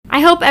I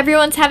hope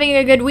everyone's having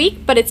a good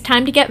week, but it's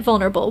time to get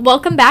vulnerable.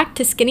 Welcome back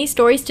to Skinny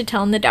Stories to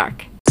Tell in the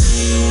Dark.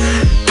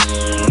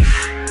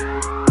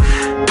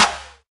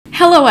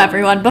 Hello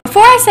everyone.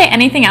 Before I say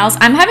anything else,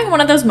 I'm having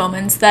one of those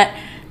moments that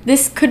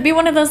this could be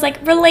one of those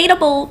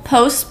relatable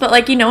posts, but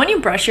when you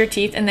brush your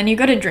teeth and then you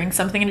go to drink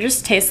something and it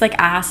just tastes like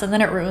ass and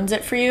then it ruins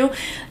it for you.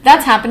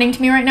 That's happening to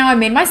me right now. I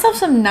made myself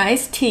some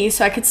nice tea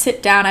so I could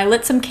sit down. I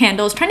lit some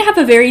candles, trying to have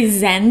a very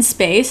zen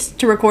space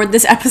to record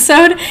this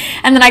episode.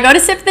 And then I go to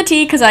sip the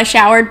tea because I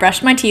showered,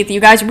 brushed my teeth. You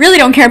guys really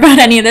don't care about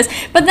any of this.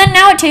 But then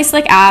now it tastes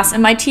like ass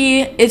and my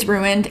tea is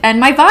ruined and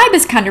my vibe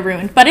is kind of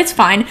ruined, but it's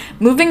fine.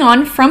 Moving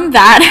on from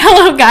that.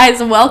 Hello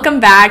guys,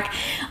 welcome back.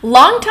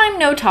 Long time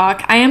no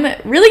talk. I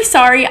am really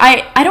sorry.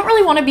 I don't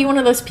really want to be one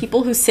of those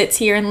people who sits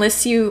here and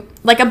lists you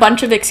a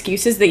bunch of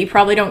excuses that you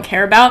probably don't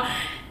care about.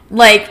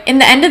 In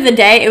the end of the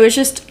day, it was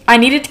just, I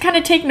needed to kind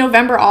of take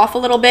November off a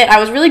little bit. I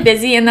was really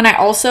busy, and then I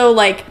also,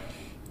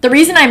 the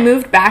reason I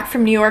moved back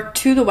from New York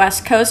to the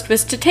West Coast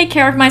was to take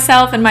care of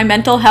myself and my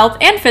mental health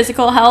and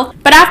physical health.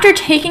 But after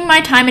taking my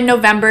time in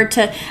November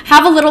to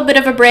have a little bit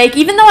of a break,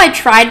 even though I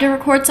tried to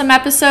record some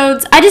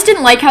episodes, I just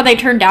didn't like how they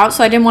turned out,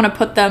 so I didn't want to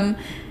put them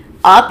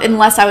up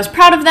unless I was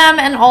proud of them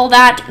and all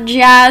that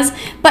jazz.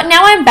 But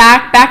now I'm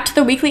back to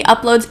the weekly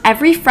uploads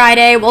every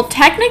Friday. Well,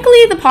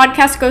 technically the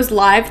podcast goes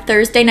live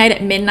Thursday night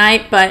at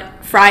midnight, but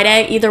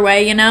Friday either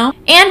way,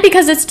 And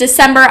because it's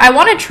December, I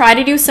want to try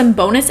to do some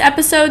bonus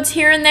episodes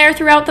here and there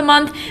throughout the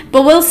month,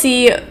 but we'll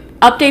see.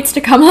 Updates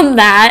to come on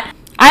that.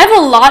 I have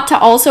a lot to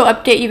also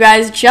update you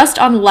guys just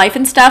on life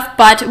and stuff,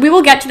 but we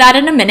will get to that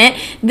in a minute.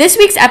 This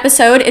week's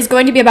episode is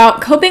going to be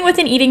about coping with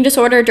an eating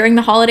disorder during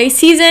the holiday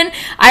season.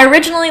 I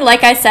originally,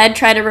 like I said,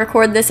 tried to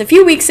record this a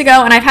few weeks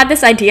ago, and I've had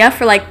this idea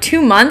for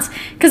 2 months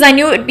because I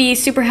knew it would be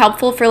super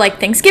helpful for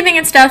Thanksgiving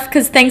and stuff,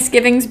 because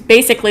Thanksgiving's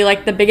basically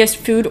the biggest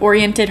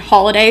food-oriented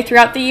holiday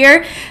throughout the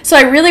year. So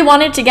I really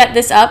wanted to get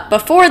this up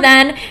before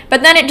then,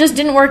 but then it just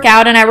didn't work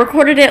out, and I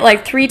recorded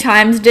it 3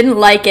 times, didn't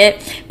like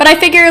it. But I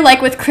figure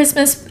with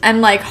Christmas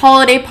and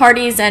holiday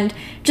parties and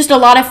just a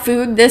lot of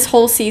food this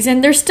whole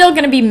season, there's still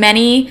going to be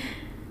many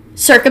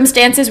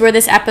circumstances where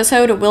this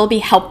episode will be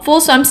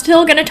helpful, so I'm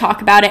still going to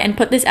talk about it and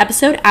put this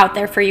episode out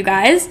there for you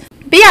guys.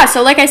 But yeah,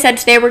 so like I said,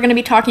 today we're going to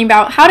be talking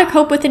about how to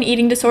cope with an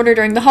eating disorder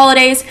during the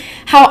holidays,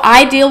 how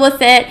I deal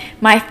with it,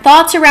 my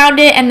thoughts around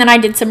it, and then I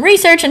did some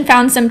research and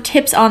found some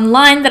tips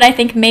online that I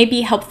think may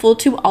be helpful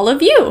to all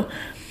of you.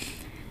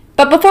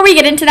 But before we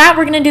get into that,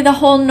 we're going to do the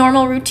whole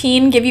normal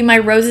routine, give you my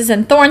roses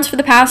and thorns for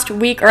the past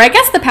week, or I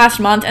guess the past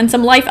month, and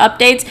some life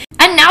updates.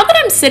 And now that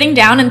I'm sitting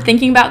down and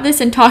thinking about this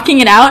and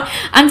talking it out,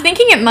 I'm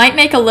thinking it might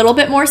make a little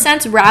bit more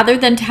sense rather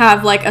than to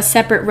have a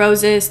separate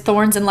roses,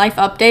 thorns, and life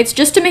updates,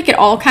 just to make it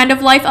all kind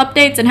of life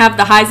updates and have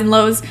the highs and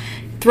lows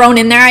thrown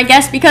in there, I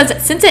guess,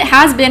 because since it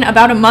has been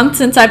about a month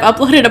since I've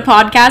uploaded a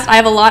podcast, I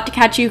have a lot to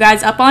catch you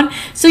guys up on.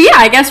 So yeah,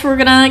 I guess we're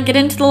gonna get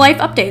into the life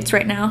updates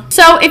right now.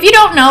 So if you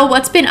don't know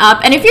what's been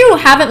up, and if you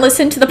haven't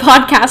listened to the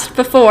podcast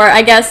before,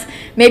 I guess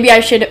maybe I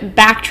should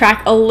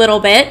backtrack a little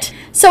bit.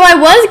 So I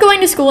was going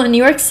to school in New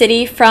York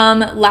City from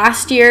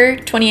last year,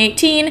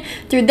 2018,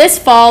 through this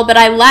fall, but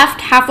I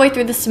left halfway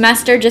through the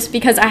semester just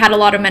because I had a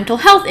lot of mental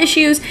health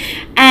issues,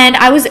 and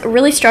I was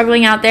really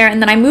struggling out there, and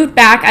then I moved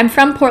back. I'm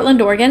from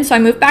Portland, Oregon, so I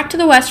moved back to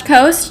the West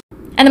Coast,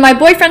 and then my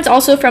boyfriend's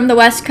also from the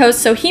West Coast,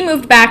 so he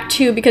moved back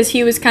too because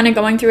he was kind of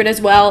going through it as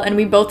well, and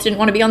we both didn't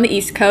want to be on the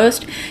East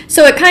Coast,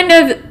 so it kind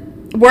of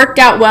worked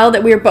out well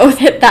that we were both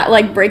hit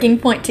that breaking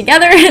point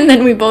together, and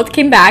then we both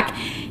came back.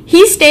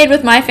 He stayed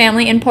with my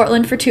family in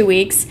Portland for 2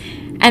 weeks,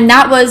 and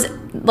that was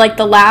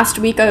the last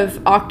week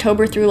of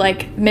October through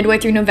midway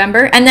through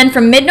November. And then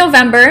from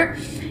mid-November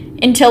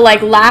until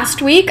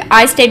last week,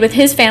 I stayed with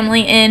his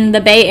family in the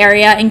Bay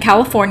Area in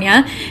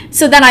California.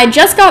 So then I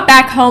just got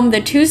back home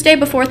the Tuesday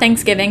before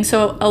Thanksgiving,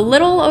 so a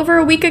little over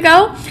a week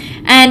ago.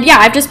 And yeah,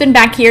 I've just been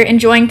back here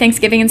enjoying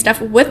Thanksgiving and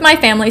stuff with my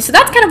family. So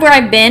that's kind of where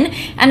I've been.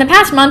 And the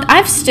past month,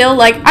 I've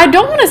still I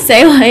don't want to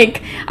say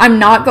I'm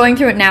not going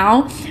through it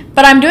now,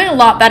 but I'm doing a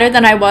lot better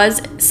than I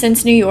was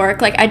since New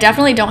York. I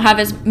definitely don't have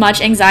as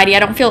much anxiety. I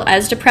don't feel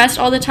as depressed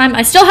all the time.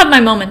 I still have my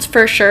moments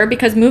for sure,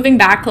 because moving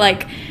back,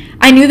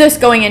 I knew this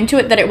going into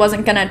it, that it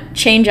wasn't going to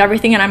change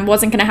everything and I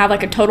wasn't going to have a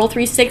total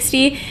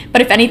 360.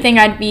 But if anything,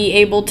 I'd be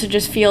able to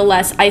just feel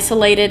less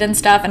isolated and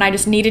stuff. And I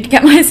just needed to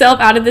get myself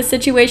out of the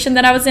situation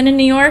that I was in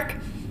New York.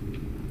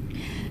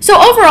 So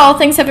overall,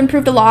 things have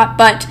improved a lot,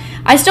 but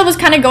I still was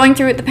kind of going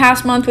through it the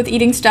past month with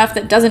eating stuff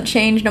that doesn't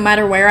change no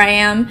matter where I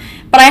am.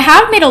 But I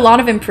have made a lot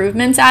of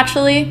improvements,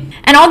 actually.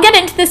 And I'll get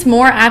into this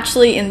more,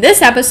 actually, in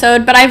this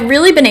episode, but I've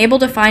really been able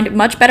to find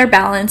much better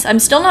balance. I'm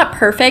still not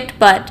perfect,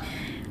 but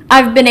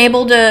I've been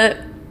able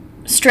to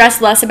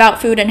stress less about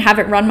food and have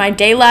it run my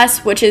day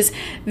less, which is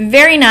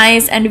very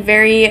nice and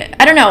very,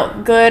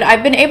 good.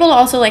 I've been able to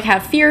also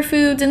have fear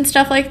foods and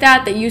stuff like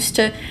that used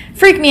to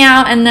freak me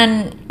out, and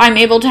then I'm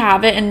able to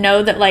have it and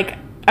know that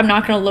I'm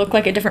not going to look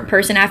like a different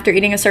person after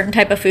eating a certain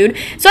type of food.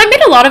 So I've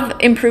made a lot of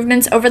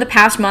improvements over the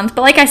past month.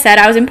 But like I said,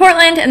 I was in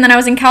Portland and then I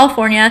was in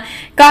California,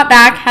 got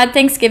back, had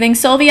Thanksgiving.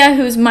 Sylvia,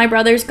 who's my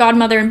brother's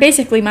godmother and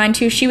basically mine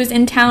too, she was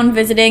in town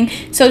visiting.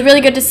 So it was really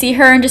good to see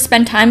her and just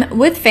spend time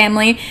with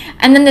family.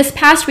 And then this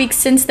past week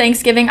since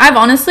Thanksgiving, I've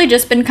honestly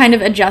just been kind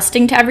of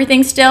adjusting to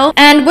everything still.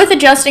 And with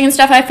adjusting and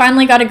stuff, I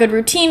finally got a good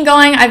routine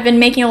going. I've been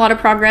making a lot of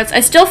progress. I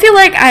still feel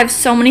like I have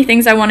so many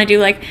things I want to do.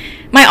 Like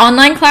my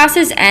online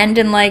classes end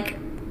in like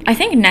I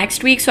think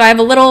next week, so I have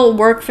a little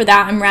work for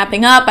that I'm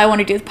wrapping up. I want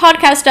to do the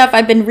podcast stuff.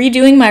 I've been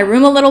redoing my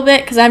room a little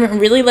bit because I haven't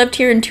really lived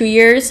here in 2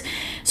 years,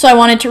 so I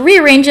wanted to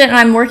rearrange it, and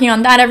I'm working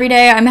on that every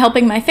day. I'm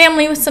helping my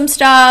family with some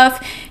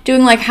stuff,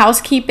 doing like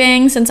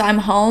housekeeping since I'm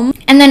home.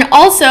 And then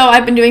also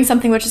I've been doing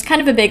something which is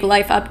kind of a big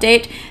life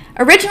update.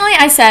 Originally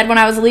I said when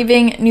I was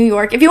leaving New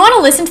York, if you want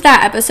to listen to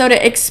that episode,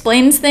 it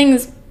explains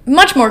things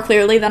much more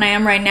clearly than I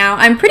am right now.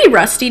 I'm pretty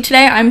rusty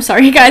today. I'm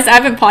sorry guys, I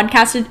haven't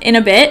podcasted in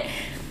a bit.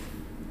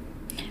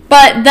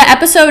 But the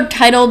episode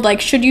titled,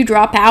 like, Should You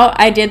Drop Out,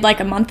 I did,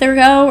 like, a month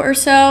ago or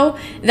so.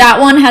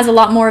 That one has a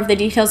lot more of the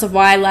details of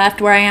why I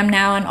left, where I am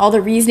now, and all the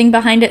reasoning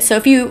behind it. So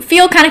if you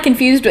feel kind of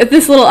confused with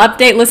this little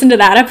update, listen to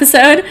that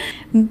episode.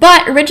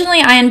 But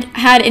originally, I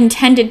had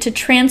intended to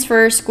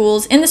transfer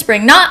schools in the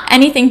spring. Not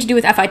anything to do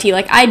with FIT.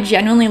 Like, I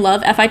genuinely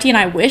love FIT, and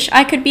I wish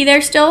I could be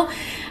there still.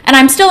 And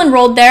I'm still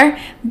enrolled there,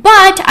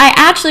 but I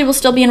actually will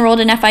still be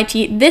enrolled in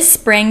FIT this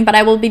spring, but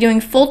I will be doing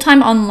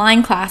full-time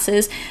online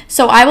classes.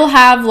 So I will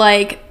have,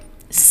 like,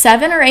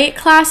 7 or 8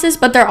 classes,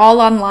 but they're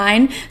all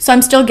online, so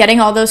I'm still getting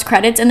all those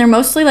credits, and they're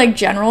mostly like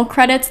general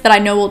credits that I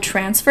know will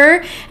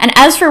transfer. And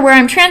as for where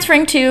I'm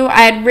transferring to,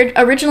 I had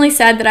originally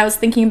said that I was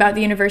thinking about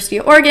the University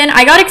of Oregon.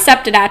 I got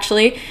accepted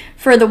actually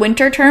for the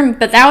winter term,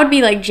 but that would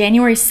be like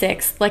January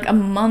 6th, like a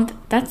month.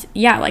 That's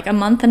like a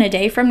month and a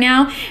day from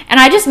now, and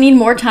I just need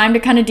more time to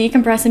kind of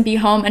decompress and be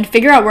home and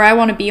figure out where I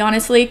want to be,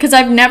 honestly, because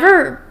I've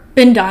never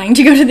been dying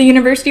to go to the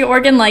University of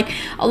Oregon. Like,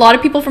 a lot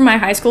of people from my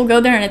high school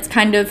go there, and it's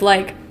kind of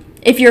like,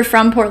 if you're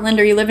from Portland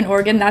or you live in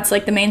Oregon, that's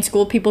like the main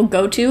school people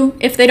go to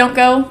if they don't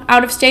go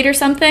out of state or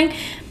something.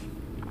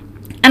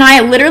 And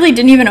I literally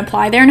didn't even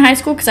apply there in high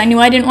school because I knew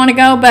I didn't want to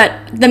go.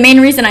 But the main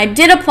reason I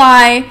did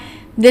apply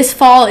this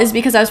fall is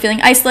because I was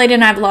feeling isolated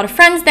and I have a lot of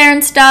friends there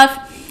and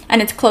stuff,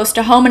 and it's close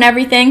to home and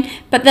everything.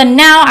 But then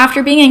now,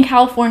 after being in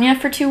California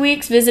for 2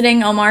 weeks,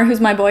 visiting Omar, who's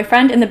my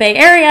boyfriend, in the Bay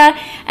Area,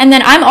 and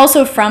then I'm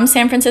also from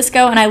San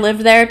Francisco, and I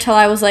lived there till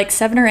I was like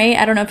 7 or 8.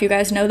 I don't know if you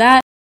guys know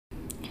that.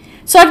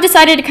 So I've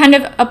decided to kind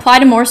of apply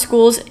to more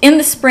schools in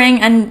the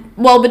spring and,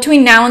 well,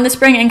 between now and the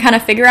spring, and kind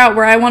of figure out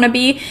where I want to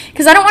be,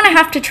 because I don't want to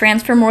have to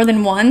transfer more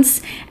than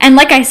once. And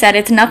like I said,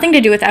 it's nothing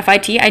to do with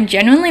FIT. I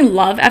genuinely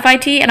love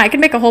FIT, and I could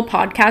make a whole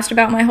podcast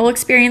about my whole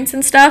experience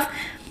and stuff.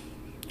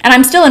 And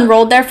I'm still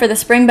enrolled there for the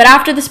spring, but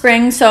after the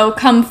spring, so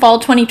come fall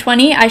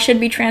 2020, I should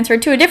be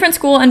transferred to a different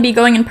school and be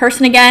going in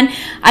person again.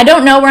 I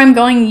don't know where I'm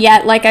going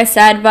yet, like I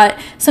said, but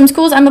some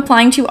schools I'm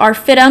applying to are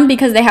FITM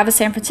because they have a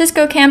San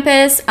Francisco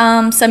campus,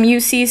 some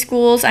UC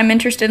schools. I'm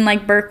interested in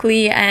like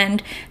Berkeley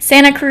and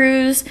Santa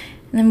Cruz,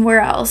 and then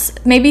where else?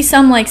 Maybe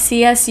some like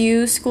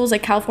CSU schools,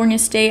 like California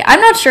State. I'm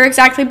not sure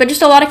exactly, but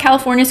just a lot of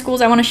California schools.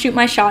 I want to shoot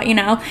my shot, you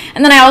know.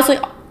 And then I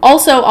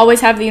also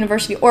always have the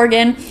University of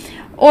Oregon.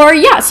 Or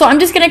yeah, so I'm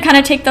just going to kind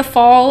of take the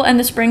fall and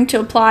the spring to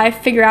apply,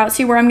 figure out,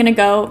 see where I'm going to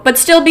go, but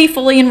still be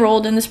fully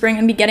enrolled in the spring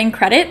and be getting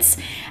credits.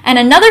 And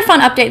another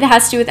fun update that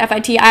has to do with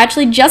FIT, I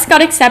actually just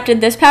got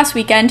accepted this past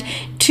weekend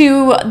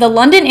to the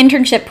London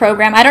internship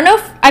program. I don't know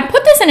if I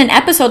put this in an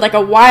episode like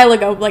a while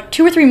ago, like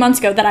 2 or 3 months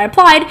ago, that I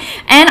applied,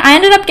 and I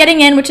ended up getting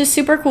in, which is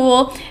super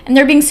cool. And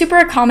they're being super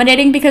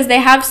accommodating because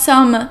they have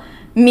some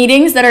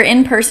meetings that are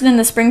in person in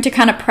the spring to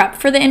kind of prep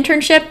for the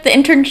internship. The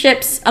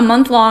internship's a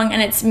month long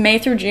and it's May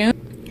through June.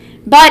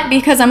 But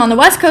because I'm on the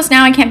West Coast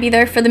now, I can't be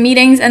there for the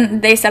meetings,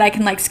 and they said I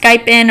can like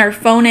Skype in or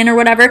phone in or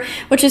whatever,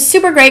 which is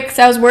super great because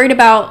I was worried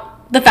about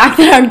the fact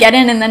that I would get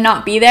in and then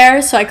not be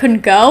there, so I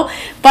couldn't go.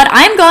 But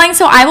I'm going,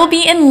 so I will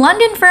be in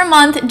London for a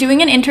month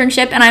doing an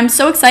internship, and I'm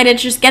so excited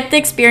to just get the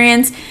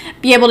experience,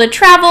 be able to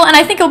travel, and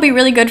I think it'll be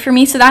really good for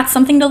me, so that's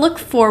something to look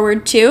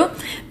forward to.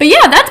 But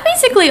yeah, that's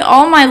basically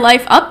all my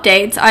life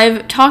updates.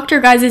 I've talked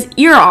your guys'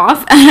 ear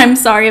off, and I'm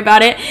sorry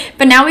about it,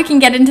 but now we can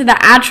get into the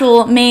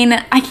actual main,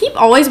 I keep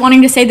always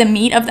wanting to say the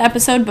meat of the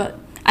episode,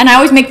 and I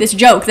always make this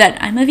joke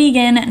that I'm a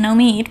vegan, no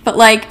meat, but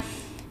like,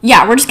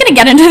 yeah, we're just going to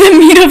get into the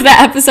meat of the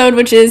episode,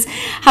 which is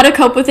how to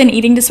cope with an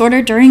eating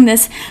disorder during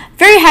this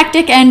very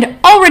hectic and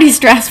already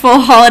stressful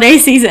holiday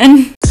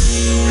season.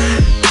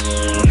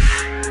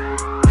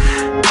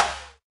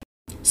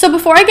 So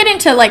before I get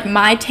into like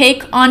my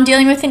take on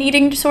dealing with an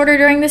eating disorder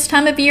during this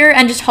time of year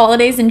and just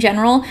holidays in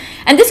general,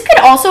 and this could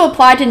also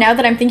apply to, now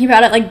that I'm thinking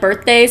about it, like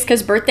birthdays,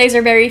 because birthdays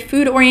are very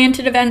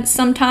food-oriented events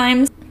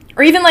sometimes.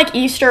 Or even like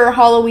Easter or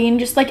Halloween,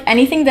 just like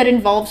anything that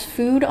involves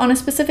food on a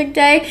specific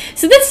day.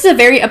 So this is a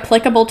very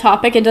applicable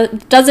topic.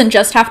 It doesn't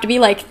just have to be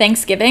like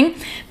Thanksgiving.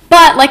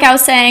 But like I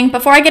was saying,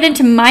 before I get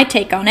into my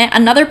take on it,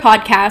 another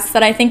podcast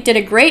that I think did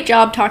a great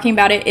job talking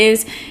about it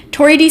is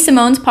Tori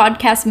DeSimone's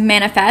podcast,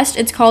 Manifest.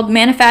 It's called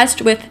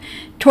Manifest with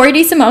Tori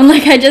D. Simone,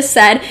 like I just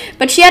said.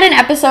 But she had an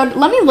episode,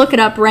 let me look it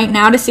up right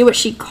now to see what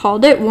she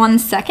called it, 1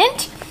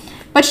 second.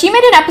 But she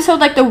made an episode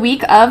like the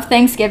week of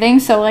Thanksgiving,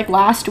 so like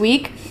last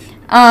week,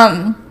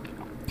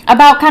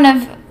 about kind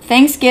of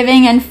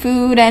Thanksgiving and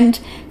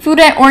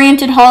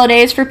food-oriented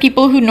holidays for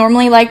people who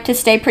normally like to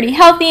stay pretty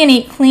healthy and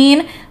eat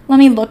clean. Let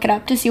me look it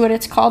up to see what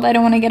it's called. I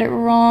don't want to get it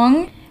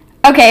wrong.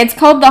 Okay, it's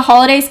called The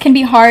Holidays Can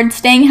Be Hard,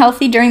 Staying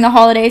Healthy During the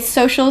Holidays,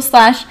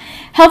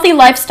 Social/Healthy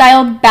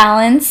Lifestyle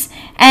Balance.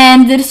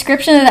 And the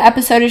description of the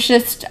episode is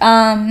just,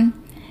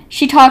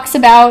 she talks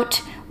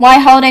about why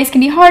holidays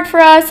can be hard for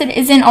us. It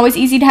isn't always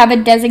easy to have a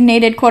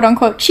designated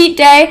quote-unquote cheat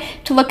day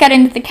to look at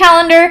into the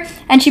calendar,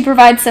 and she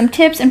provides some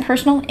tips and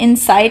personal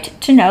insight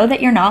to know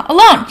that you're not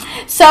alone.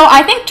 So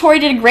I think Tori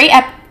did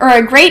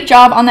a great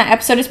job on that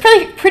episode. It's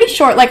pretty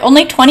short, like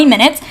only 20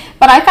 minutes,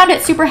 but I found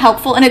it super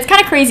helpful, and it's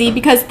kind of crazy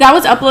because that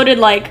was uploaded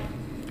like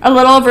a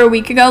little over a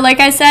week ago, like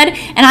I said,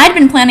 and I'd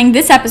been planning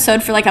this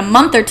episode for like a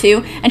month or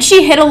two, and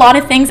she hit a lot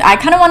of things I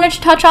kind of wanted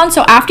to touch on.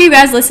 So after you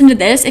guys listen to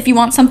this, if you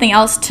want something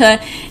else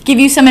to give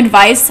you some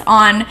advice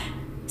on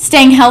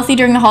staying healthy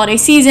during the holiday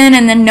season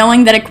and then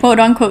knowing that a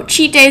quote-unquote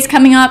cheat day is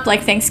coming up,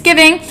 like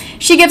Thanksgiving,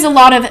 she gives a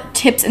lot of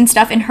tips and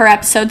stuff in her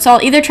episode. So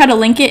I'll either try to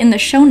link it in the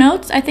show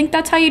notes, I think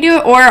that's how you do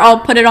it, or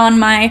I'll put it on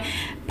my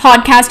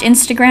podcast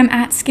Instagram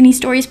at Skinny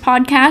Stories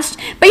Podcast.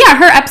 But yeah,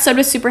 her episode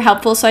was super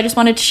helpful, so I just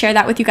wanted to share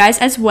that with you guys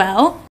as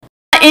well.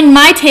 In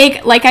my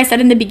take, like I said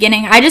in the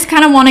beginning, I just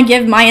kind of want to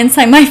give my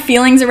insight, my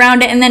feelings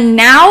around it, and then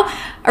now,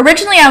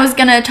 originally I was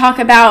going to talk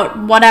about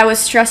what I was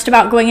stressed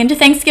about going into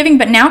Thanksgiving,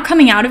 but now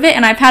coming out of it,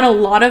 and I've had a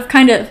lot of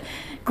kind of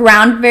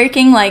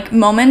groundbreaking like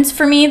moments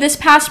for me this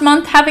past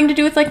month having to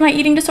do with like my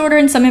eating disorder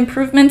and some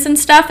improvements and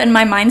stuff and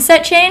my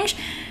mindset change.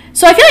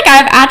 So I feel like I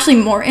have actually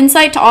more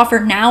insight to offer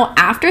now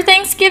after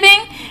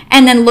Thanksgiving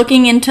and then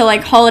looking into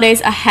like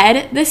holidays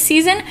ahead this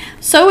season.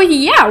 So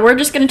yeah, we're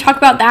just going to talk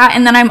about that,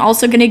 and then I'm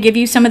also going to give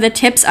you some of the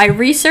tips I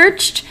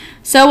researched.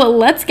 So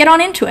let's get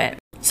on into it.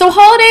 So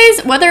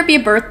holidays, whether it be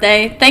a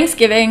birthday,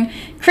 Thanksgiving,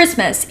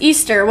 Christmas,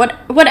 Easter,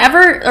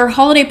 whatever, or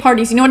holiday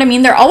parties, you know what I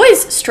mean? They're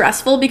always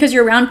stressful because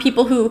you're around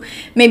people who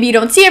maybe you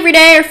don't see every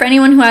day, or for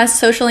anyone who has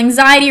social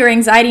anxiety or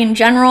anxiety in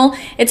general,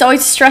 it's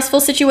always a stressful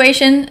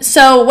situation.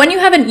 So when you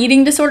have an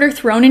eating disorder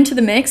thrown into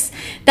the mix,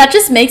 that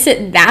just makes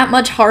it that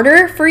much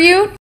harder for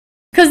you.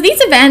 Because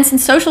these events and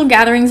social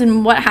gatherings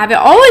and what have it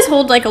always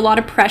hold like a lot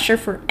of pressure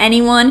for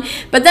anyone.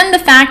 But then the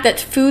fact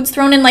that food's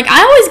thrown in, like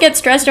I always get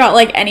stressed about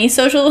like any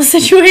social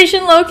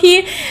situation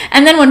low-key.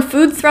 And then when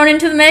food's thrown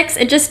into the mix,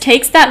 it just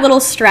takes that little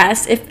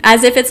stress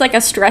as if it's like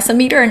a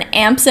stress-o-meter and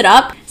amps it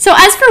up. So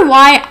as for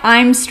why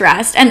I'm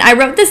stressed, and I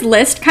wrote this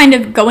list kind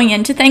of going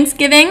into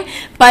Thanksgiving,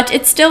 but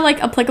it's still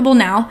like applicable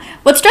now.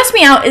 What stressed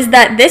me out is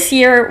that this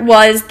year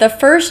was the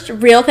first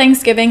real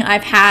Thanksgiving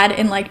I've had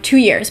in like 2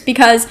 years,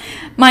 because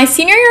my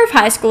senior year of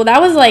high school, that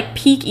was like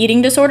peak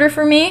eating disorder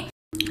for me.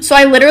 So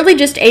I literally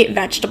just ate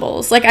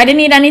vegetables. Like I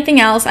didn't eat anything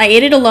else. I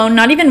ate it alone,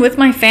 not even with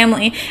my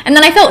family. And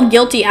then I felt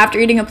guilty after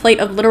eating a plate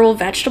of literal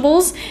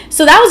vegetables.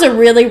 So that was a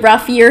really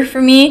rough year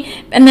for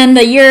me. And then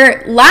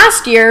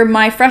last year,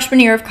 my freshman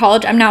year of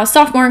college, I'm now a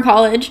sophomore in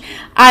college,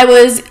 I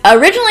was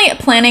originally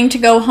planning to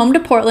go home to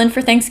Portland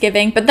for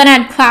Thanksgiving, but then I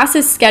had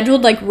classes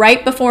scheduled like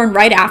right before and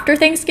right after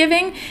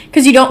Thanksgiving,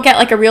 because you don't get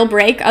like a real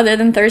break other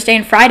than Thursday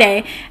and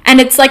Friday.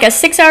 And it's like a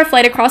 6-hour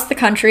flight across the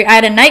country. I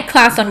had a night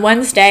class on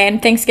Wednesday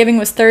and Thanksgiving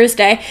was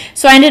Thursday.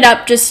 So I ended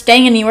up just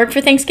staying in New York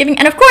for Thanksgiving.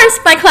 And of course,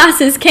 my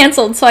classes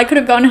canceled, so I could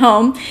have gone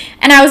home.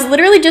 And I was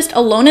literally just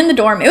alone in the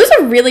dorm. It was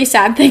a really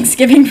sad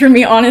Thanksgiving for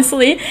me,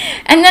 honestly.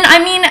 And then,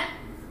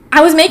 I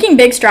was making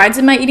big strides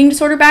in my eating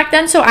disorder back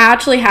then, so I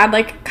actually had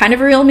like kind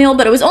of a real meal,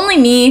 but it was only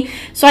me.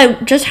 So I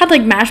just had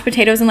like mashed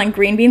potatoes and like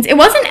green beans. It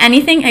wasn't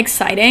anything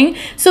exciting.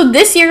 So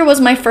this year was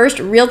my first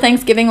real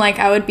Thanksgiving. Like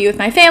I would be with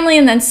my family,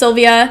 and then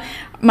Sylvia,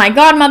 my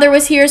godmother,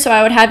 was here, so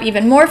I would have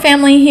even more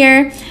family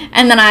here.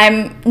 And then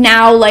I'm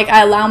now like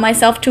I allow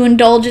myself to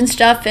indulge in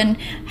stuff and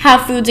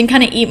have foods and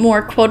kind of eat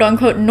more quote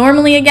unquote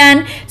normally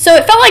again. So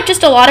it felt like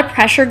just a lot of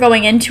pressure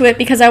going into it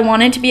because I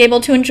wanted to be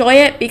able to enjoy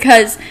it,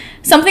 because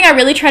something I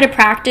really try to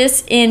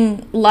practice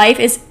in life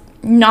is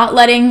not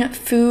letting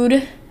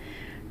food,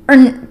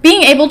 or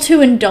being able to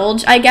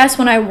indulge, I guess,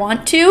 when I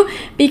want to,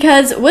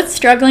 because with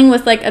struggling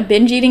with like a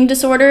binge eating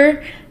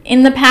disorder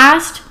in the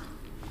past,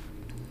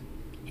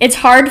 it's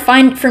hard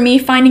for me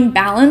finding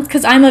balance,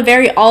 because I'm a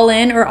very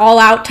all-in or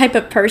all-out type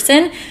of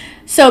person.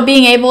 So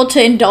being able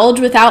to indulge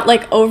without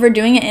like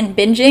overdoing it and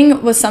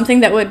binging was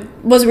something that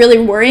was really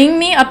worrying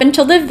me up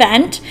until the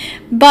event.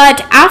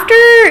 But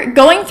after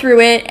going through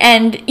it,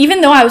 and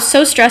even though I was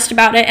so stressed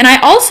about it, and I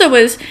also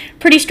was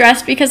pretty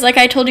stressed because like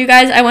I told you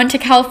guys, I went to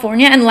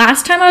California, and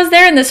last time I was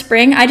there in the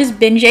spring, I just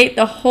binge ate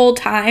the whole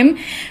time.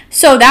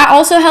 So that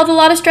also held a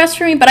lot of stress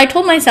for me. But I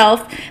told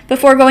myself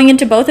before going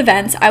into both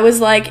events, I was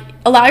like,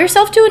 allow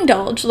yourself to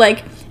indulge.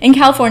 Like in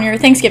California or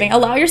Thanksgiving,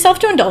 allow yourself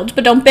to indulge,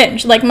 but don't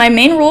binge. Like my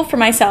main rule for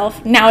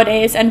myself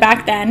nowadays and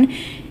back then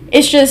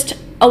is just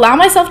allow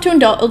myself to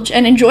indulge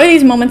and enjoy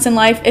these moments in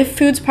life if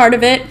food's part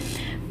of it,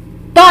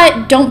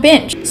 but don't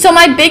binge. So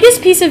my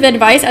biggest piece of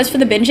advice as for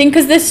the binging,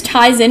 because this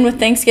ties in with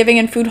Thanksgiving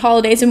and food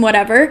holidays and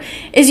whatever,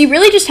 is you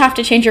really just have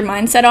to change your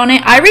mindset on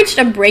it. I reached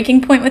a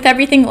breaking point with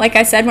everything, like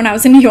I said, when I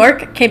was in New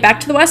York, came back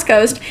to the West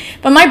Coast,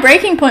 but my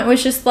breaking point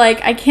was just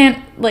like, I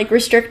can't like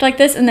restrict like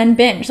this and then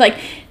binge. Like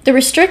the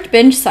restrict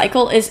binge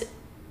cycle is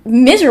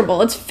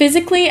miserable. It's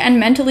physically and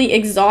mentally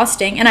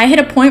exhausting, and I hit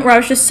a point where I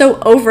was just so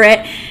over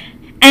it.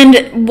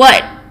 And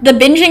what the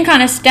binging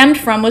kind of stemmed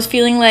from was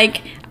feeling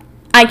like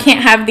I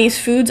can't have these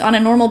foods on a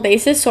normal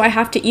basis, so I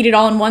have to eat it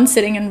all in one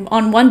sitting and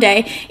on one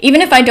day,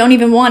 even if I don't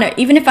even want it.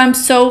 Even if I'm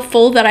so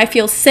full that I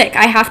feel sick,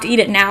 I have to eat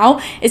it now,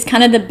 is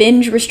kind of the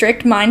binge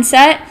restrict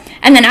mindset.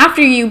 And then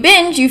after you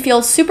binge, you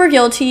feel super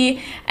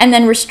guilty and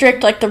then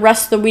restrict like the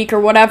rest of the week or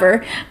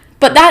whatever.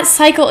 But that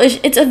cycle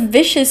it's a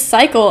vicious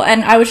cycle,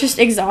 and I was just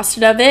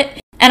exhausted of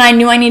it, and I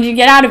knew I needed to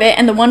get out of it,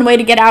 and the one way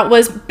to get out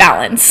was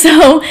balance.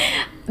 So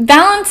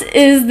balance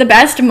is the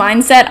best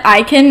mindset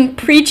I can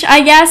preach,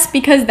 I guess,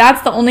 because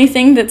that's the only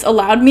thing that's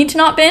allowed me to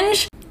not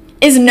binge,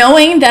 is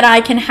knowing that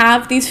I can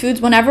have these foods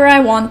whenever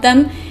I want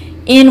them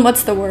in,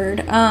 what's the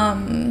word?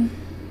 Not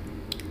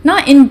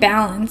in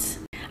balance.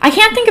 I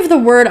can't think of the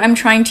word I'm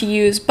trying to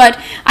use, but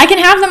I can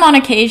have them on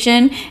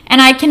occasion,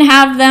 and I can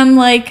have them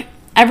like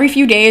every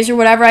few days or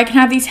whatever. I can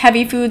have these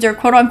heavy foods or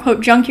quote unquote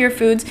junkier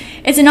foods.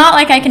 It's not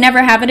like I can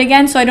never have it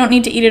again, so I don't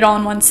need to eat it all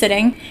in one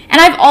sitting. And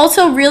I've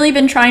also really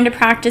been trying to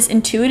practice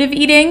intuitive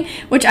eating,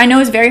 which I know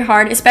is very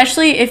hard,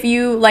 especially if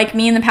you, like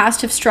me in the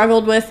past, have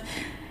struggled with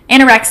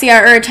anorexia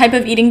or a type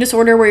of eating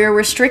disorder where you're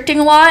restricting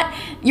a lot.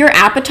 Your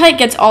appetite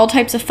gets all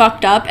types of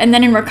fucked up, and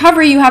then in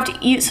recovery you have to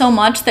eat so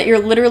much that you're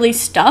literally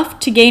stuffed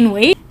to gain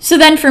weight. So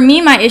then for me,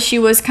 my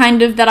issue was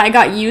kind of that I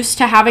got used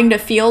to having to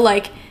feel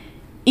like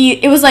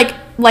it was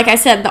like I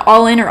said, the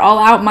all in or all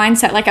out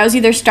mindset. Like I was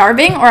either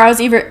starving or I was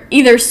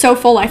either so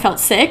full I felt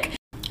sick.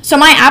 So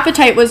my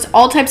appetite was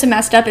all types of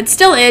messed up. It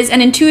still is,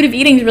 and intuitive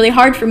eating is really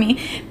hard for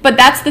me. But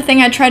that's the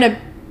thing I try to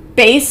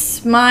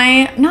base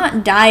my,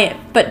 not diet,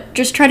 but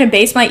just try to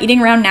base my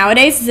eating around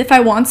nowadays, is if I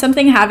want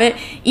something, have it.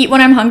 Eat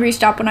when I'm hungry,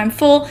 stop when I'm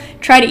full.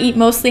 Try to eat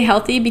mostly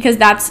healthy, because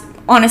that's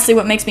honestly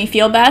what makes me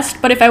feel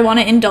best. But if I want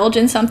to indulge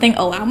in something,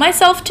 allow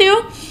myself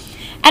to.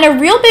 And a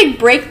real big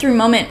breakthrough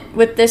moment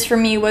with this for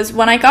me was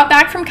when I got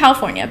back from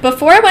California.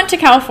 Before I went to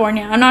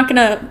California, I'm not going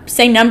to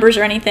say numbers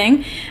or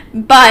anything,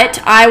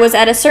 but I was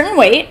at a certain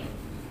weight.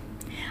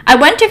 I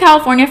went to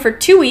California for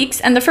 2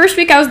 weeks, and the first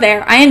week I was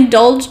there, I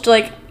indulged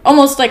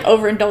almost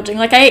overindulging.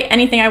 Like I ate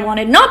anything I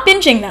wanted. Not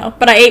binging though,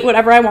 but I ate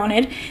whatever I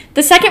wanted.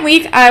 The second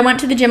week, I went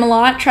to the gym a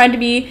lot, tried to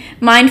be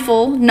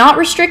mindful, not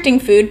restricting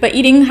food, but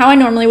eating how I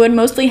normally would,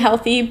 mostly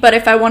healthy. But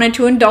if I wanted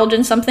to indulge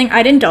in something,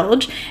 I'd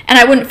indulge, and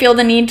I wouldn't feel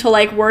the need to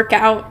work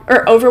out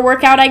or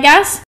overwork out, I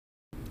guess.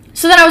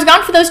 So then I was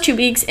gone for those 2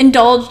 weeks,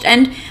 indulged,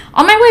 and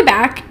on my way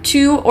back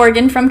to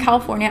Oregon from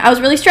California, I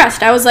was really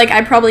stressed. I was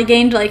I probably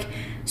gained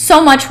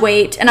so much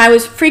weight, and I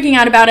was freaking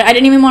out about it. I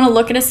didn't even want to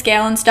look at a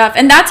scale and stuff.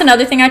 And that's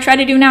another thing I try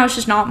to do now, is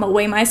just not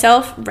weigh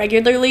myself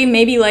regularly,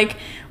 maybe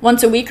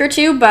once a week or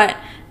two, but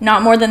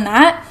not more than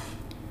that.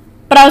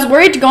 But I was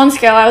worried to go on the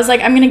scale. I was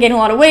like, I'm going to gain a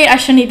lot of weight. I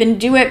shouldn't even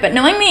do it. But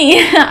knowing me,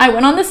 I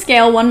went on the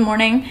scale one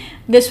morning.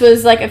 This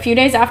was a few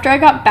days after I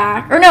got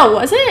back. Or no,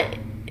 was it?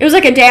 It was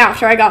a day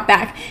after I got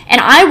back.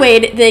 And I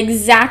weighed the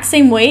exact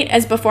same weight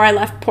as before I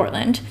left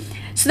Portland.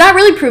 So that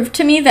really proved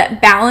to me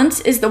that balance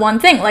is the one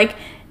thing.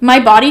 My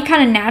body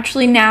kind of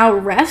naturally now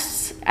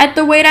rests at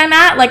the weight I'm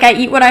at. I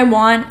eat what I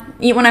want,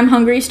 eat when I'm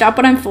hungry, stop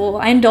when I'm full.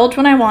 I indulge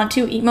when I want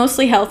to, eat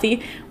mostly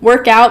healthy,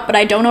 work out, but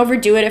I don't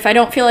overdo it. If I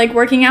don't feel like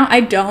working out,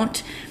 I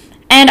don't.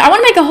 And I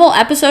want to make a whole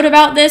episode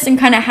about this and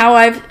kind of how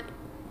I've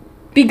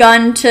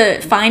begun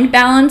to find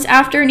balance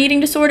after an eating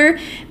disorder.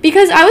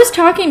 Because I was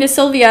talking to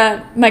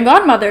Sylvia, my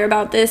godmother,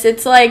 about this.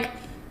 It's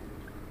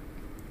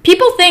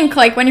people think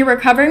when you're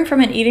recovering from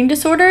an eating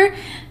disorder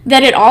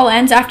that it all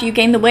ends after you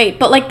gain the weight,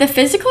 but the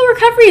physical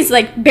recovery is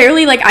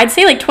barely, I'd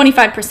say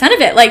 25%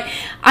 of it.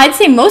 I'd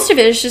say most of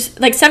it is just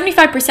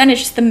 75% is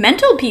just the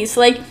mental piece.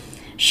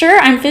 Sure,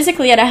 I'm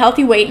physically at a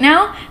healthy weight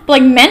now,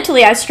 but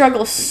mentally I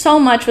struggle so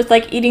much with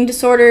eating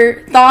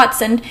disorder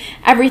thoughts and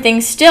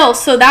everything still.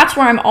 So that's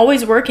where I'm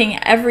always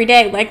working every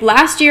day.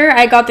 Last year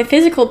I got the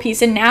physical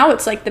piece, and now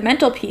it's the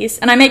mental piece,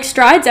 and I make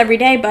strides every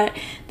day, but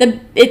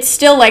it's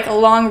still a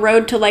long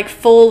road to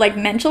full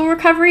mental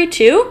recovery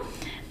too.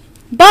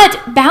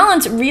 But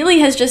balance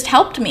really has just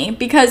helped me,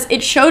 because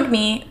it showed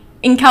me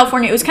in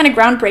California, it was kind of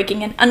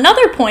groundbreaking. And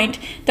another point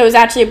that was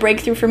actually a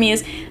breakthrough for me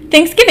is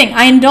Thanksgiving.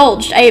 I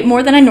indulged. I ate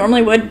more than I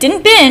normally would.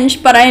 Didn't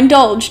binge, but I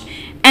indulged.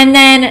 And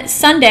then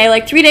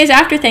Sunday, 3 days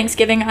after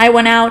Thanksgiving, I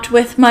went out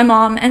with my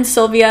mom and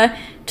Sylvia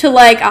to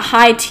a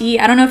high tea.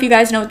 I don't know if you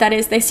guys know what that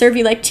is. They serve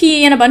you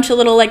tea and a bunch of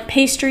little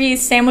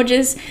pastries,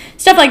 sandwiches,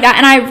 stuff like that.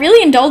 And I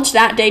really indulged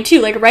that day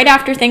too, right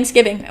after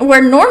Thanksgiving,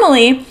 where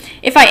normally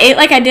if I ate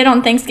like I did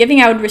on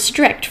Thanksgiving, I would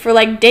restrict for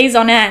days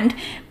on end.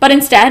 But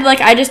instead,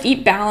 I just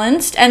eat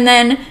balanced. And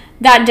then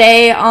that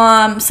day,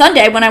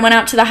 Sunday, when I went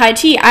out to the high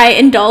tea, I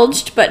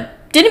indulged,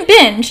 but didn't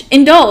binge,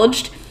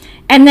 indulged.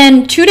 And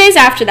then 2 days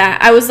after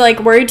that, I was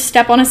like worried to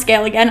step on a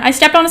scale again. I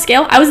stepped on a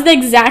scale. I was the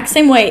exact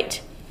same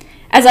weight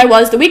as I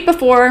was the week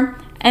before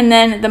and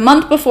then the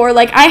month before.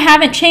 Like, I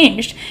haven't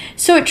changed.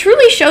 So it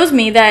truly shows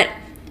me that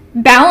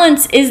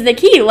balance is the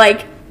key.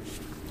 Like,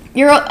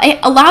 you're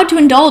allowed to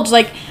indulge.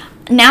 Like,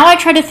 now I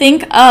try to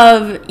think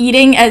of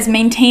eating as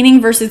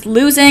maintaining versus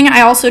losing. I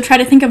also try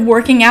to think of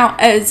working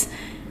out as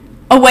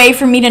a way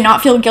for me to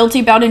not feel guilty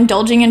about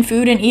indulging in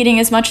food and eating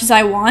as much as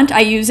I want.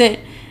 I use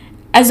it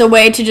as a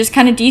way to just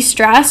kind of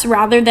de-stress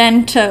rather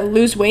than to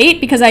lose weight,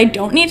 because I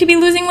don't need to be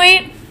losing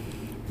weight.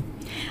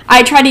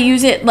 I try to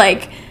use it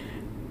like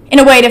in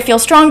a way to feel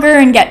stronger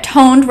and get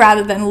toned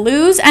rather than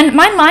lose. And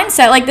my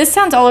mindset, like, this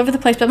sounds all over the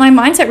place, but my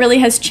mindset really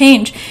has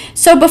changed.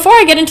 So before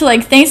I get into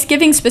like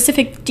Thanksgiving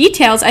specific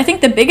details, I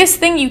think the biggest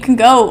thing you can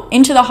go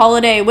into the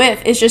holiday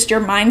with is just your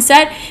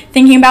mindset,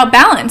 thinking about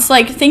balance,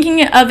 like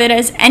thinking of it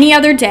as any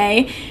other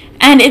day.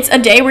 And it's a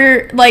day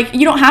where, like,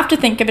 you don't have to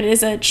think of it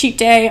as a cheat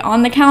day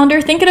on the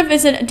calendar. Think of it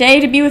as a day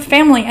to be with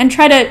family and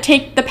try to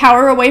take the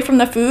power away from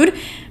the food,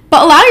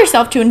 but allow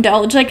yourself to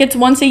indulge. Like, it's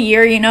once a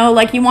year, you know,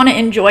 like, you want to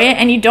enjoy it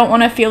and you don't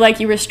want to feel like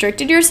you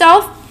restricted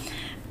yourself.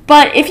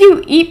 But if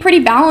you eat pretty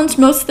balanced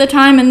most of the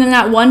time and then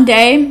that one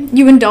day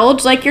you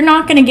indulge, like, you're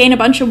not going to gain a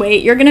bunch of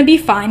weight. You're going to be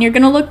fine. You're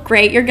going to look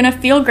great. You're going to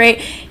feel great.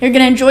 You're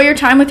going to enjoy your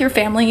time with your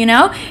family, you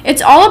know?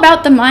 It's all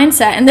about the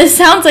mindset. And this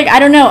sounds like, I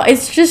don't know,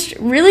 it's just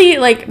really,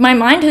 like, my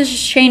mind has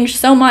just changed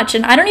so much.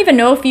 And I don't even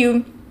know if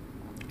you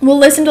will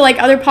listen to, like,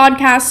 other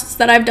podcasts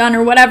that I've done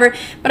or whatever,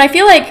 but I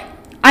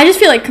just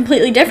feel like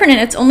completely different,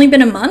 and it's only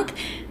been a month.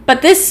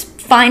 But this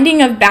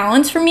finding of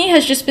balance for me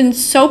has just been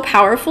so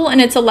powerful, and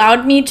it's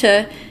allowed me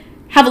to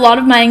have a lot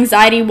of my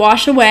anxiety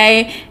wash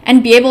away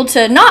and be able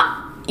to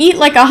not eat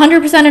like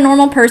 100% a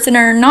normal person,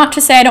 or not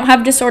to say I don't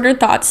have disordered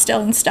thoughts still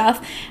and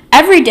stuff.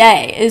 Every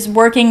day is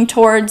working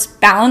towards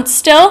balance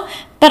still,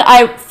 but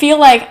I feel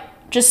like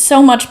just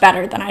so much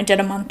better than I did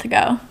a month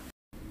ago.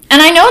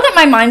 And I know that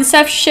my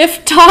mindset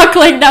shift talk,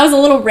 like, that was a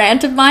little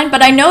rant of mine,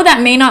 but I know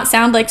that may not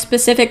sound like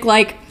specific,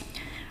 like,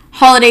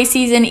 holiday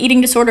season eating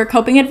disorder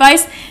coping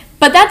advice,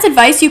 but that's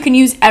advice you can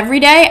use every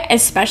day,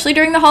 especially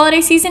during the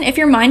holiday season. If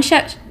your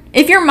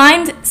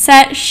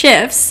mindset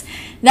shifts,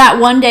 that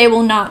one day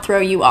will not throw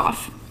you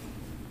off.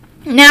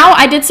 Now,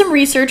 I did some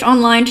research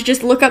online to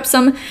just look up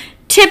some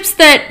tips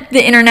that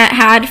the internet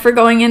had for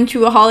going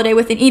into a holiday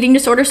with an eating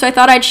disorder, so I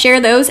thought I'd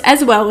share those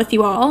as well with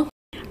you all.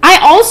 I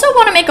also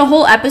want to make a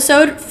whole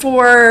episode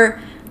for,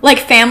 like,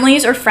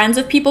 families or friends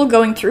of people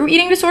going through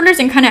eating disorders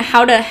and kind of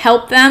how to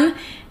help them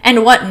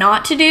and what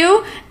not to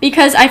do,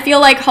 because I feel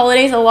like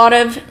holidays, a lot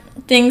of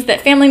things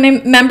that family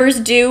members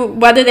do,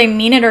 whether they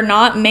mean it or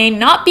not, may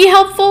not be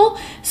helpful.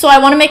 So I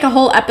want to make a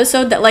whole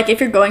episode that, like, if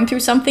you're going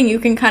through something, you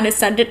can kind of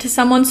send it to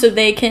someone so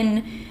they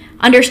can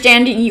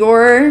understand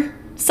your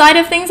side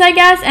of things, I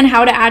guess, and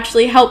how to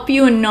actually help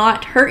you and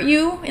not hurt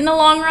you in the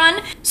long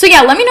run. So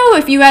yeah, let me know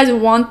if you guys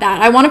want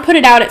that. I want to put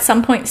it out at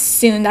some point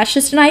soon. That's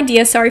just an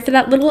idea. Sorry for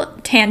that little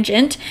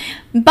tangent.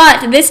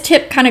 But this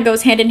tip kind of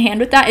goes hand in hand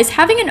with that, is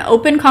having an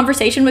open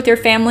conversation with your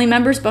family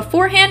members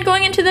beforehand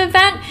going into the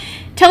event.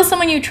 Tell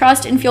someone you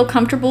trust and feel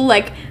comfortable,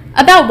 like,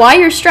 about why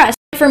you're stressed.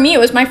 For me, it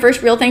was my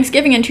first real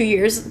Thanksgiving in 2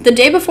 years. The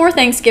day before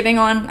Thanksgiving,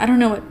 on, I don't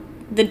know what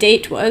the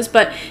date was,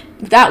 but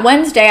that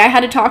Wednesday I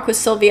had to talk with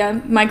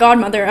Sylvia, my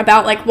godmother,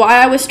 about, like, why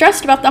I was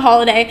stressed about the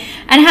holiday,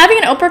 and having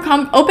an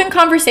open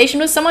conversation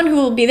with someone who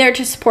will be there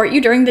to support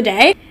you during the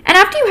day. And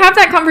after you have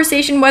that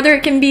conversation, whether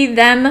it can be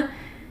them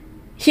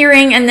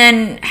hearing and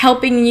then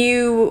helping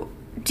you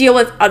deal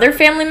with other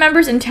family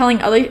members and telling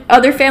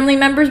other family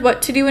members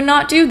what to do and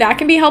not do, that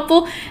can be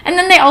helpful. And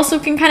then they also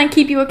can kind of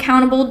keep you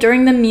accountable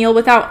during the meal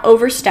without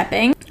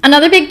overstepping.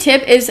 Another big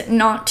tip is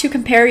not to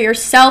compare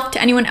yourself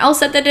to anyone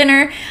else at the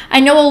dinner. I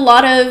know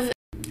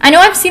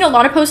I've seen a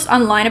lot of posts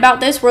online about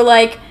this where,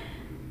 like,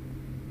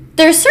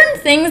 there's certain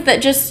things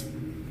that just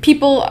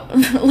people,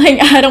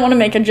 like, I don't want to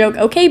make a joke,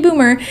 okay,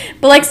 boomer,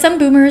 but, like, some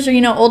boomers or,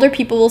 you know, older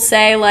people will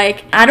say,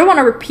 like, I don't want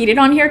to repeat it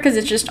on here because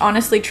it's just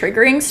honestly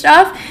triggering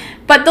stuff,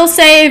 but they'll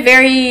say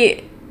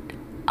very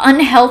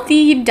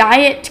unhealthy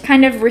diet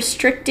kind of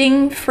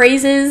restricting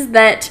phrases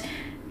that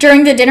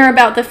during the dinner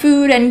about the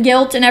food and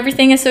guilt and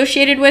everything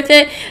associated with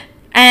it,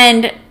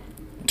 and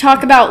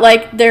talk about,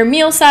 like, their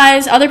meal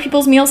size, other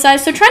people's meal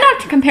size. So try not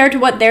to compare to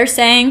what they're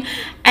saying,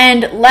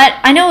 and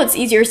I know it's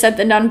easier said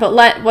than done, but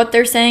let what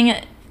they're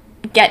saying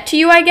get to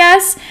you, I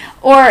guess.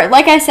 Or,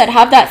 like I said,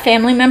 have that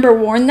family member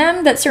warn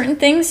them that certain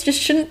things just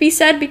shouldn't be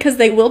said because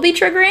they will be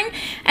triggering,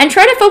 and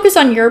try to focus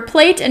on your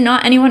plate and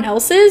not anyone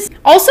else's.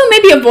 Also,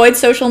 maybe avoid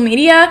social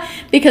media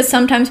because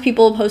sometimes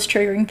people post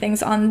triggering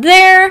things on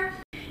there.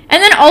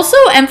 And then also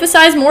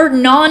emphasize more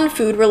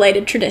non-food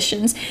related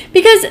traditions,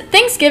 because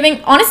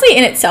Thanksgiving, honestly,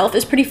 in itself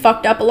is pretty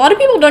fucked up. A lot of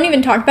people don't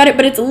even talk about it,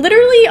 but it's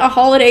literally a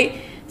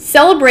holiday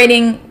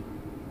celebrating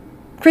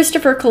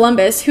Christopher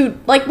Columbus, who,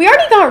 like, we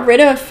already got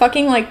rid of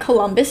fucking, like,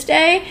 Columbus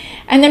Day,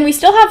 and then we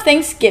still have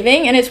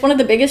Thanksgiving, and it's one of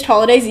the biggest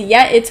holidays,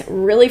 yet it's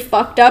really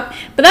fucked up.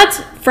 But that's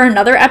for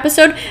another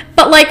episode.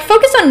 But, like,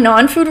 focus on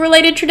non-food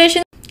related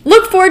traditions.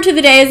 Look forward to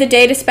the day as a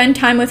day to spend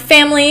time with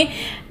family,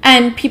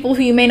 and people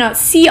who you may not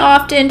see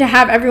often, to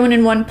have everyone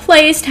in one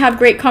place, to have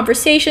great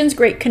conversations,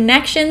 great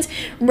connections,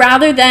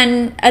 rather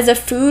than as a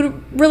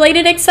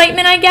food-related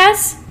excitement, I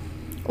guess,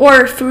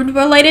 or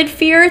food-related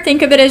fear.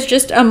 Think of it as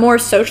just a more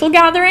social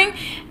gathering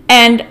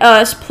and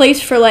a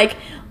place for like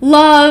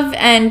love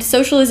and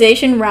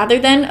socialization rather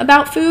than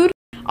about food.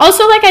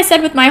 Also, like I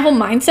said with my whole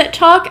mindset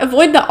talk,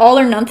 avoid the all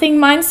or nothing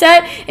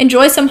mindset.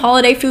 Enjoy some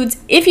holiday foods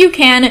if you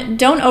can.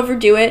 Don't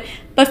overdo it,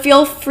 but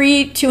feel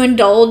free to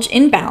indulge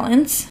in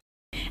balance.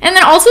 And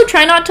then also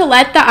try not to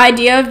let the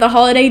idea of the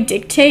holiday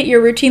dictate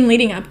your routine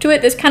leading up to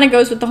it. This kind of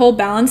goes with the whole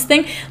balance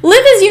thing.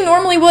 Live as you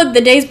normally would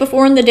the days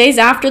before and the days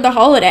after the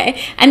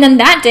holiday. And then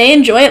that day,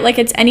 enjoy it like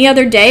it's any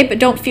other day, but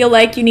don't feel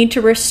like you need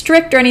to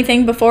restrict or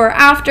anything before or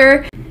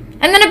after.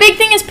 And then a big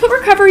thing is put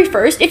recovery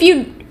first. It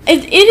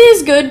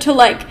is good to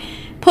like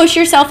push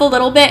yourself a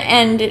little bit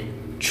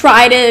and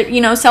try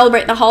to,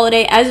 celebrate the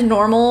holiday as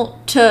normal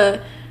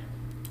to,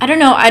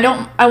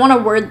 I want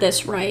to word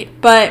this right,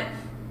 but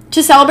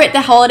to celebrate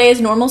the holiday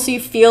as normal so you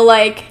feel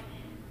like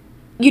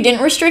you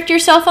didn't restrict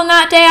yourself on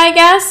that day, I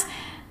guess.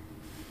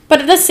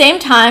 But at the same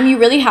time, you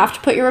really have to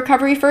put your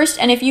recovery first.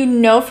 And if you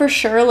know for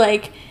sure,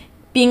 like,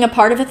 being a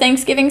part of a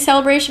Thanksgiving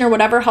celebration or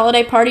whatever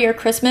holiday party or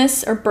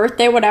Christmas or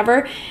birthday,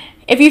 whatever,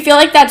 if you feel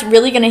like that's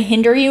really going to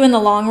hinder you in the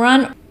long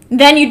run,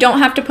 then you don't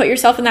have to put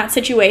yourself in that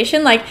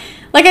situation. Like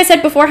I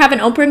said before, have an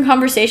open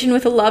conversation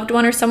with a loved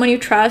one or someone you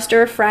trust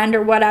or a friend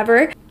or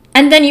whatever.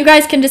 And then you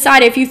guys can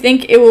decide if you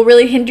think it will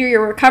really hinder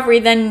your recovery,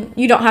 then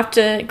you don't have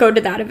to go to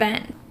that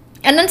event.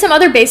 And then some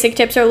other basic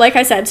tips are, like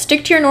I said,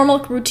 stick to your normal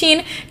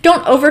routine.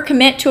 Don't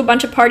overcommit to a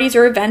bunch of parties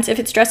or events if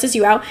it stresses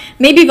you out.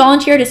 Maybe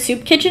volunteer at a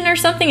soup kitchen or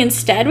something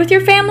instead with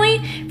your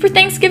family for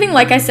Thanksgiving.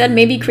 Like I said,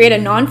 maybe create a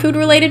non-food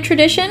related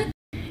tradition.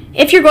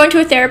 If you're going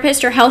to a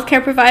therapist or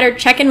healthcare provider,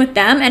 check in with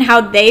them and how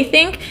they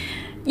think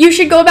you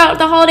should go about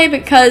the holiday,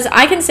 because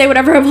I can say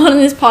whatever I want in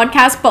this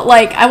podcast, but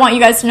like, I want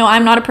you guys to know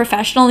I'm not a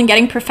professional, and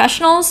getting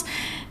professionals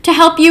to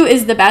help you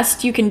is the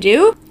best you can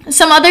do.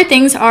 Some other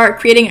things are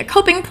creating a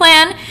coping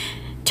plan,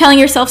 telling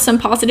yourself some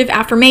positive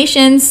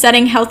affirmations,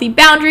 setting healthy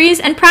boundaries,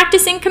 and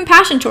practicing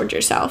compassion towards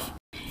yourself.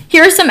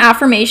 Here are some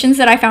affirmations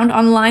that I found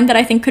online that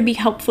I think could be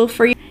helpful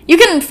for you. You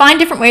can find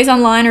different ways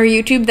online or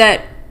YouTube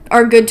that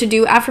are good to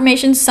do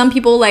affirmations. Some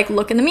people like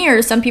look in the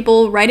mirror, some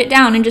people write it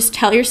down and just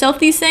tell yourself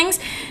these things.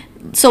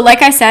 So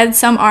like I said,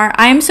 some are,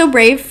 I am so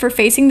brave for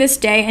facing this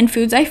day and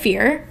foods I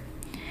fear.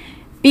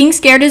 Being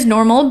scared is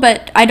normal,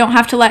 but I don't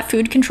have to let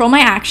food control my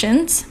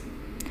actions.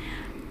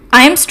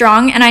 I am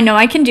strong and I know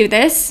I can do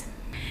this.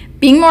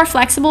 Being more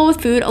flexible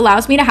with food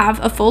allows me to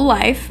have a full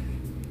life.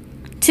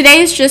 Today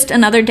is just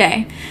another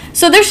day.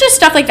 So there's just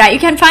stuff like that. You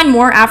can find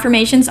more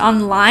affirmations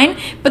online,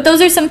 but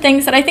those are some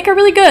things that I think are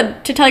really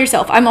good to tell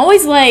yourself. I'm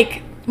always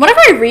like, whenever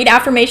I read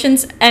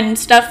affirmations and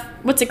stuff,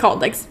 what's it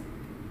called? Like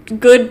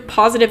good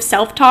positive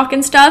self-talk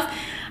and stuff,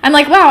 I'm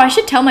like, wow, I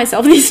should tell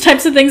myself these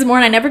types of things more,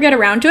 and I never get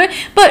around to it.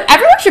 But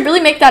everyone should really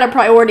make that a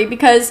priority,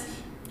 because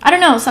I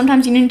don't know,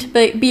 sometimes you need to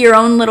be your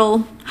own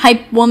little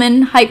hype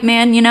woman, hype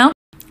man,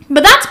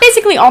 But that's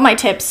basically all my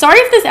tips. Sorry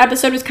if this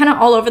episode was kind of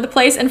all over the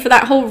place and for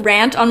that whole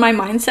rant on my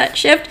mindset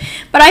shift,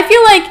 but I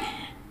feel like,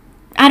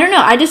 I don't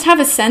know, I just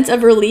have a sense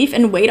of relief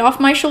and weight off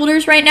my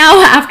shoulders right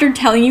now after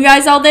telling you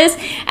guys all this.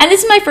 And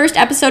this is my first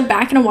episode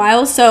back in a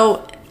while,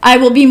 so I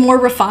will be more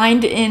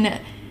refined in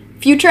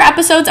future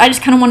episodes. I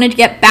just kind of wanted to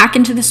get back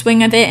into the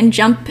swing of it and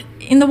jump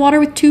in the water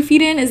with 2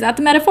 feet in. Is that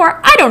the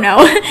metaphor? I don't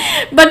know.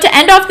 But to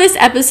end off this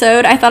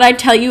episode, I thought I'd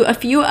tell you a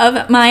few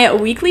of my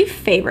weekly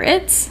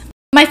favorites.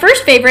 My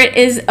first favorite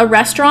is a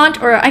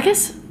restaurant, or I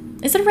guess,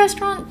 is it a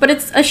restaurant? But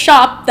it's a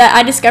shop that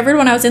I discovered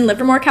when I was in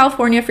Livermore,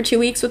 California for 2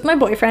 weeks with my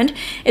boyfriend.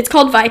 It's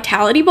called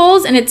Vitality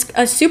Bowls, and it's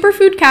a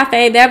superfood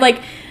cafe. They have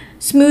like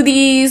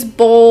smoothies,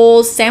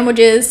 bowls,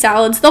 sandwiches,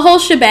 salads, the whole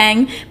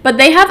shebang, but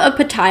they have a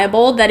pitaya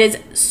bowl that is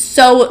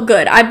so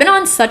good. I've been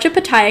on such a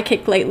pitaya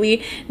kick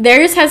lately.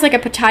 Theirs has like a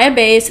pitaya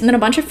base and then a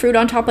bunch of fruit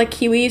on top, like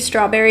kiwis,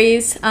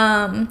 strawberries.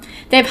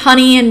 They have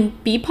honey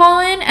and bee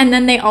pollen, and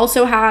then they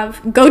also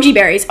have goji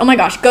berries. Oh my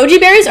gosh, goji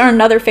berries are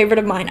another favorite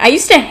of mine. I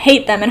used to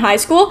hate them in high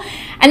school,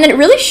 and then it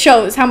really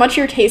shows how much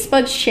your taste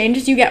buds change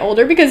as you get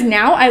older, because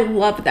now I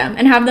love them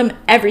and have them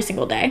every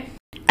single day.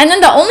 And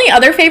then the only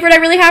other favorite I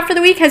really have for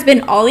the week has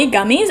been Ollie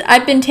Gummies.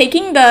 I've been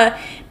taking the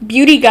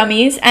beauty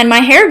gummies, and my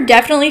hair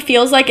definitely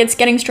feels like it's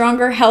getting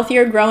stronger,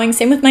 healthier, growing.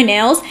 Same with my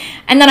nails.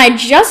 And then I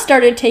just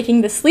started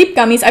taking the sleep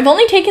gummies. I've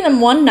only taken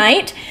them one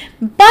night,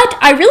 but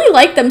I really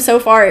like them so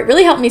far. It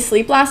really helped me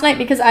sleep last night,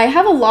 because I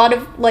have a lot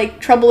of like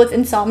trouble with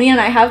insomnia,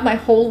 and I have my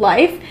whole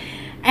life.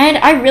 And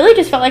I really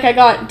just felt like I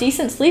got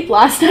decent sleep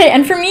last night.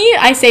 And for me,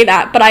 I say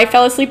that, but I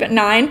fell asleep at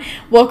 9,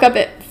 woke up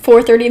at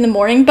 4:30 in the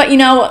morning. But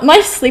my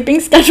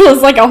sleeping schedule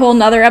is like a whole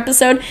nother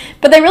episode,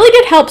 but they really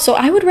did help. So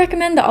I would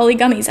recommend the Ollie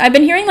Gummies. I've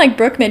been hearing like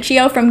Brooke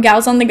Michio from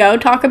Gals on the Go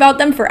talk about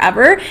them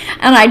forever,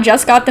 and I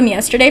just got them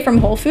yesterday from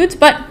Whole Foods,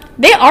 but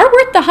they are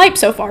worth the hype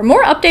so far.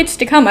 More updates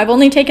to come. I've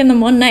only taken them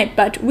one night,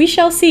 but we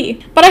shall see.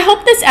 But I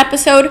hope this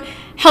episode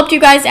helped you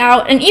guys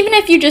out, and even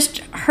if you just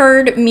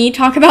heard me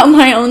talk about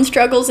my own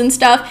struggles and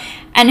stuff,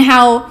 and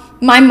how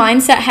my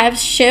mindset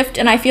has shifted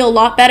and I feel a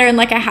lot better and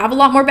like I have a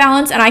lot more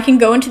balance, and I can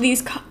go into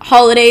these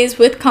holidays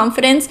with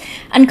confidence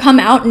and come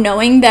out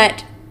knowing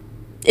that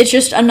it's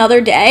just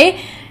another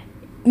day,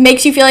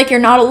 makes you feel like you're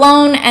not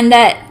alone and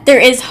that there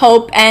is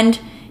hope. And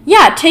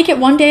yeah, take it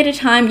one day at a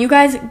time. You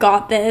guys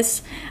got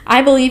this.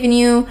 I believe in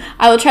you.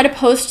 I will try to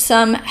post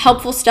some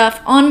helpful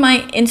stuff on my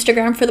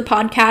Instagram for the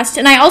podcast.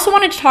 And I also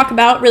wanted to talk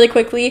about really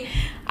quickly,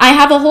 I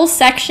have a whole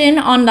section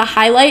on the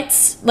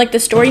highlights, like the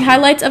story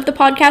highlights of the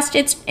podcast.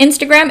 It's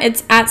Instagram.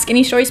 It's at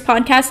Skinny Stories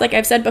Podcast, like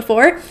I've said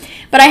before.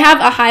 But I have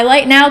a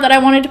highlight now that I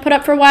wanted to put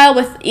up for a while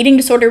with eating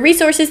disorder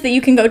resources that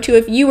you can go to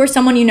if you or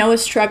someone you know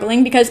is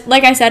struggling. Because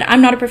like I said,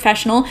 I'm not a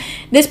professional.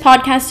 This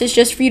podcast is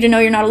just for you to know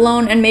you're not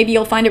alone, and maybe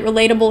you'll find it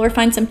relatable or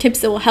find some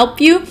tips that will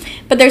help you.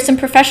 But there's some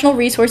professional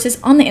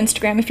resources on the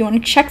Instagram if you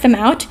want to check them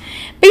out.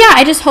 But yeah,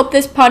 I just hope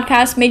this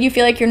podcast made you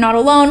feel like you're not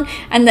alone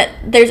and that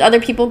there's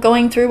other people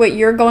going through what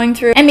you're going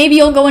through. And maybe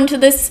you'll go into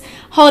this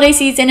holiday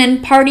season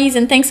and parties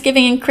and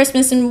Thanksgiving and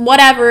Christmas and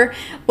whatever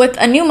with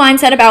a new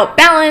mindset about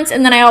balance.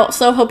 And then I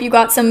also hope you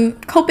got some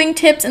coping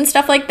tips and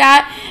stuff like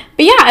that.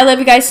 But yeah, I love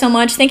you guys so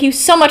much. Thank you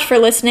so much for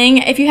listening.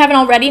 If you haven't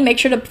already, make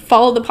sure to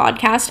follow the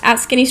podcast at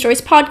Skinny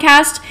Stories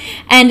Podcast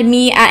and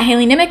me at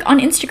Haley Nimick on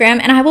Instagram.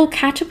 And I will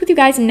catch up with you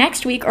guys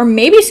next week, or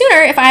maybe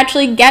sooner if I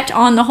actually get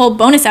on the whole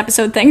bonus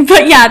episode thing.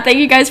 But yeah, thank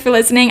you guys for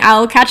listening.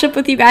 I'll catch up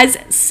with you guys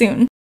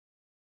soon.